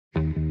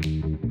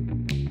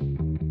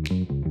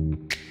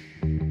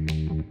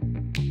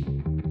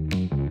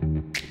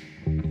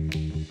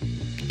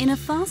In a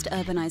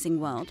fast-urbanising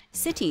world,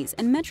 cities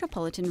and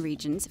metropolitan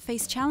regions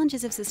face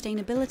challenges of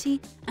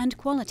sustainability and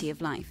quality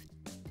of life.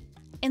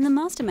 In the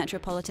Master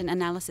Metropolitan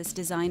Analysis,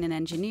 Design and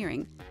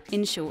Engineering,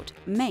 in short,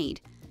 MADE,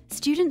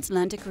 students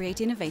learn to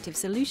create innovative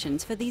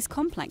solutions for these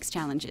complex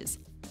challenges.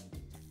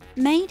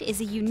 MADE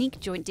is a unique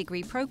joint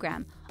degree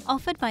program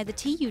offered by the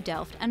TU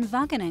Delft and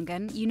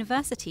Wageningen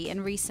University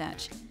and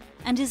Research,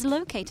 and is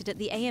located at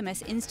the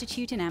AMS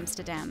Institute in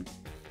Amsterdam.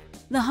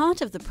 The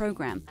heart of the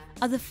program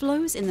are the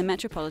flows in the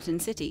metropolitan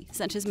city,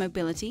 such as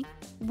mobility,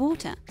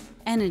 water,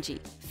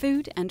 energy,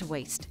 food and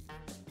waste.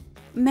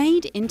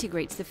 MADE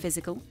integrates the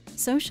physical,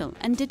 social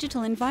and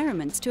digital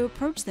environments to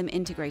approach them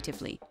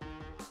integratively.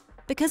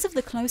 Because of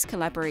the close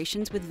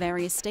collaborations with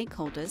various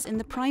stakeholders in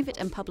the private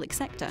and public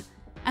sector,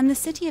 and the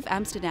city of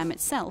Amsterdam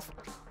itself,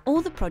 all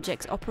the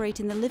projects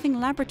operate in the living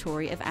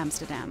laboratory of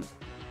Amsterdam.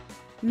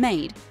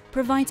 MADE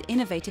provides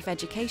innovative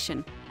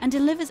education and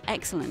delivers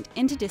excellent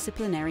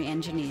interdisciplinary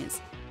engineers.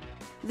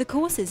 The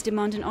courses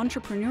demand an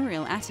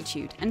entrepreneurial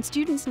attitude, and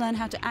students learn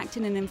how to act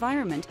in an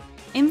environment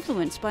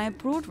influenced by a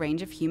broad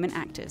range of human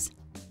actors.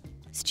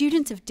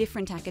 Students of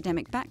different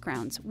academic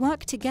backgrounds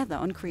work together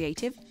on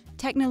creative,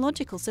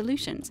 technological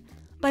solutions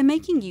by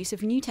making use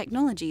of new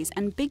technologies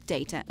and big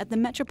data at the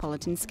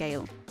metropolitan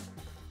scale.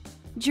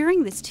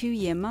 During this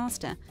 2-year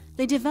master,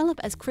 they develop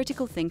as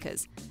critical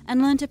thinkers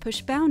and learn to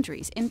push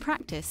boundaries in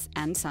practice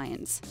and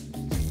science.